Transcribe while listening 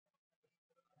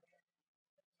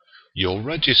you're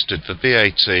registered for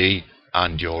VAT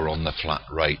and you're on the flat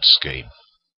rate scheme.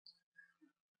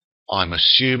 I'm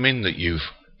assuming that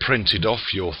you've printed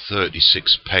off your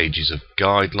 36 pages of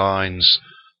guidelines,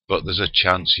 but there's a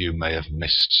chance you may have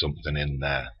missed something in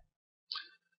there.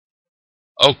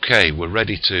 Okay, we're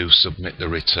ready to submit the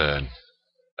return.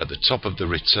 At the top of the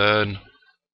return,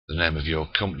 the name of your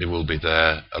company will be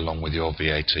there along with your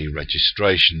VAT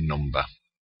registration number.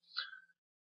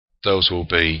 Those will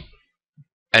be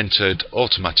entered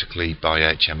automatically by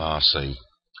HMRC.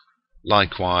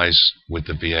 Likewise with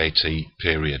the VAT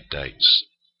period dates.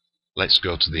 Let's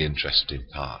go to the interesting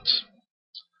part.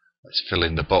 Let's fill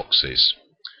in the boxes.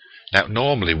 Now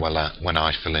normally when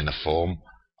I fill in a form,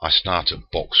 I start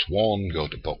at box 1, go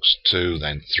to box 2,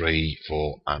 then 3,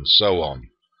 4 and so on.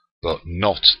 But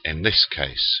not in this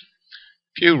case.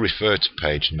 If you refer to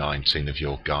page 19 of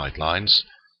your guidelines,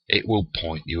 it will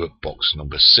point you at box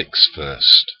number 6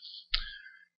 first.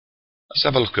 Let's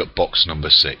have a look at box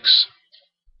number 6.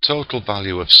 Total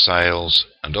value of sales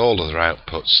and all other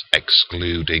outputs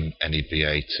excluding any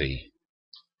VAT.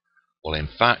 Well, in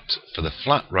fact, for the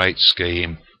flat rate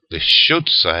scheme, this should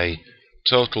say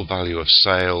total value of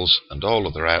sales and all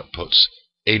other outputs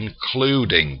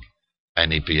including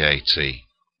any VAT.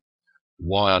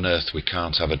 Why on earth we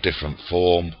can't have a different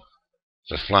form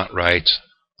for flat rate,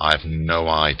 I have no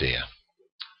idea.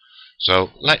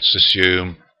 So let's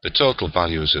assume the total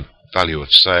value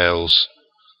of sales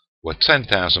were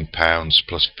 £10,000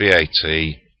 plus VAT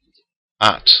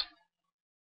at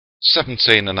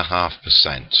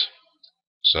 17.5%.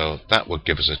 So that would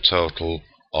give us a total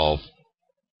of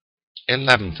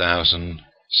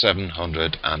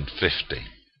 11,750.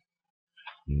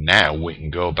 Now we can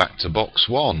go back to box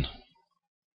 1.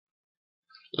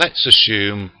 Let's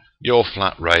assume your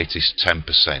flat rate is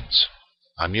 10%.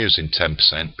 I'm using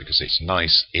 10% because it's a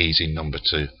nice, easy number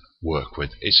to work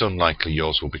with. It's unlikely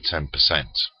yours will be 10%.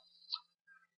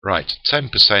 Right,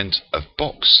 10% of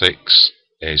box 6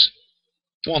 is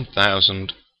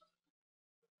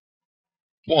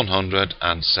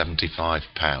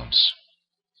 £1,175.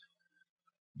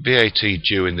 VAT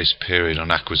due in this period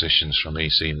on acquisitions from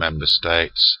EC member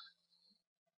states,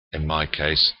 in my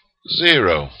case,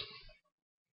 0.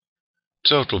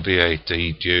 Total VAT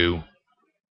due,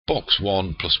 box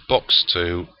 1 plus box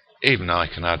 2, even I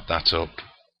can add that up,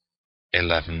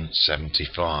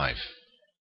 1175.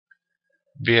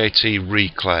 VAT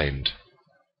reclaimed,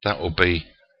 that will be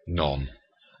none.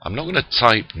 I'm not going to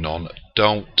type none,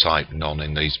 don't type none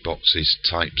in these boxes,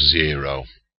 type 0.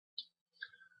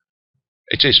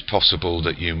 It is possible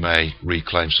that you may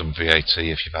reclaim some VAT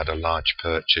if you've had a large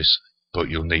purchase, but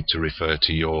you'll need to refer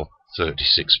to your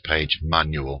 36-page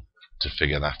manual to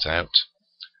figure that out.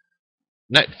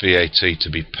 Net VAT to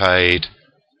be paid,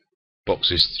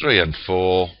 boxes 3 and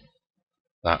 4,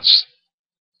 that's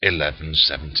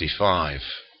 1175.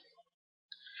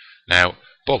 Now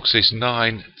boxes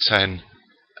 7,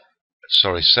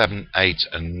 8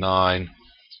 and 9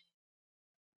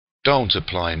 don't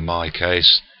apply in my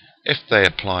case. If they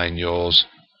apply in yours,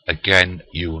 again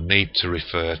you will need to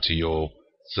refer to your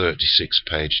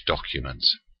 36-page document.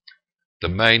 The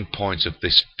main point of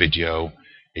this video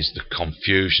is the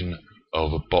confusion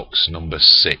over box number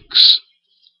 6.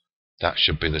 That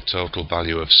should be the total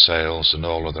value of sales and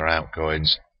all other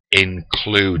outgoings,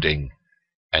 including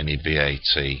any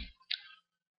VAT.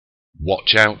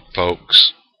 Watch out,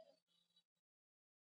 folks.